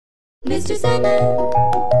Mr. Sandman,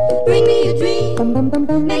 bring me a dream.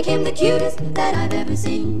 Make him the cutest that I've ever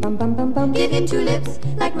seen. Give him 2 lips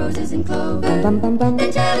like roses and clover.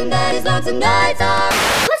 Then tell him that his lonesome nights are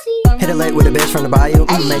pussy. Hit it late with a bitch from the bayou.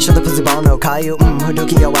 Make sure the pussy ball no Caillou.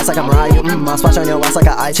 Hadouken your ass like I'm Ryu. I'll splash on your ass like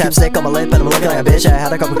an eye chapstick on my lip, and I'm looking like a bitch. I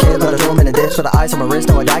had a couple kids, but I threw them in a dish. For the ice on my wrist,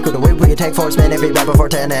 no I die. Could the whip we can take 4 spin every rap before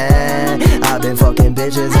 10. And I've been fucking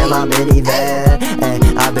bitches in my minivan,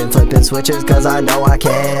 and I've been flipping switches cause I know I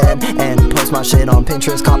can. And post my shit on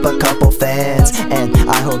Pinterest, cop a couple fans. And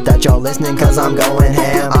I hope that y'all listening cause I'm going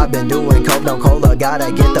ham. I've been doing coke, no cola,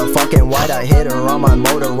 gotta get the fucking white. I hit her on my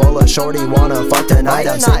Motorola, shorty wanna fuck tonight.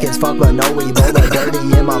 I'm sick as fuck but no Ebola, dirty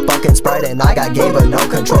in my fucking Sprite. And I gave her no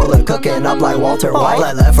controller, cooking up like Walter White.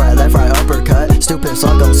 Left, right, uppercut, stupid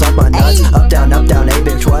suck, gon' suck my nuts. Up, down, a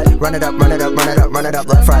bitch, what? Run it up, run it up, run it up, run it up.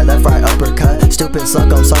 Left, right, uppercut, stupid suck,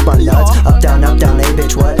 gon' suck my nuts. Up, down, a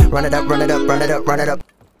bitch, what? Run it up, run it up, run it up, run it up.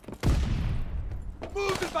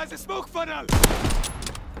 Moved by the smoke funnel!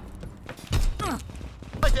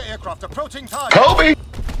 Fighter aircraft approaching target. Kobe!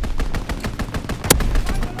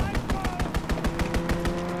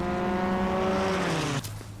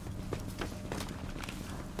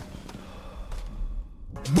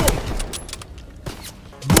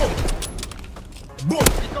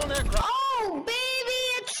 Recon aircraft. Oh, baby,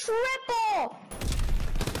 a triple!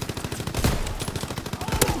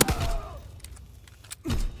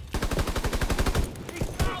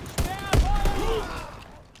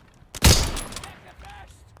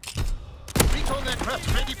 Recon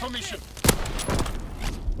aircraft ready for mission.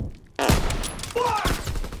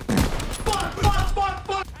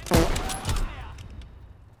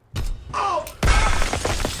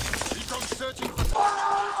 Recon searching for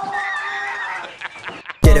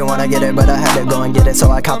Didn't wanna get it, but I had to go and get it. So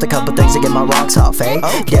I copped a couple things to get my rocks off, eh?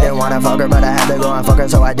 Didn't wanna fuck her, but I had to go and fuck her.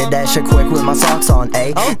 So I did that shit quick with my socks on,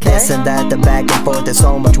 eh? This and that, the back and forth. It's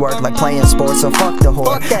so much work like playing sports, so fuck the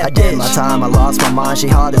whore. I did my time, I lost my mind. She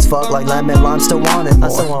hot as fuck like lemon lime, still wanting more.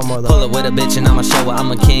 Pull up with a bitch and I'ma show her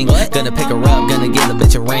I'm a king. Gonna pick her up, gonna give the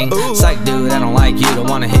bitch a ring. Psych dude, I don't like you, don't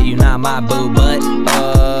wanna hit you, not my boo. But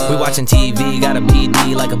we watching TV, got a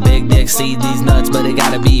BD like a big dick. See these nuts, but it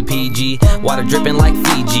gotta be PG. Water dripping like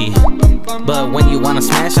Fiji. But when you wanna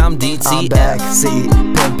smash, I'm DTF. I'm backseat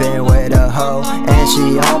pimpin' with a hoe, and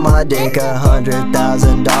she on my dick.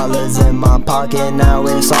 $100,000 in my pocket, now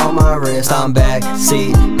it's on my wrist. I'm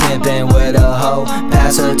backseat pimpin' with a hoe,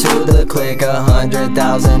 pass her to the click.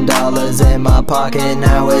 $100,000 in my pocket,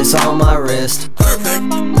 now it's on my wrist. Perfect.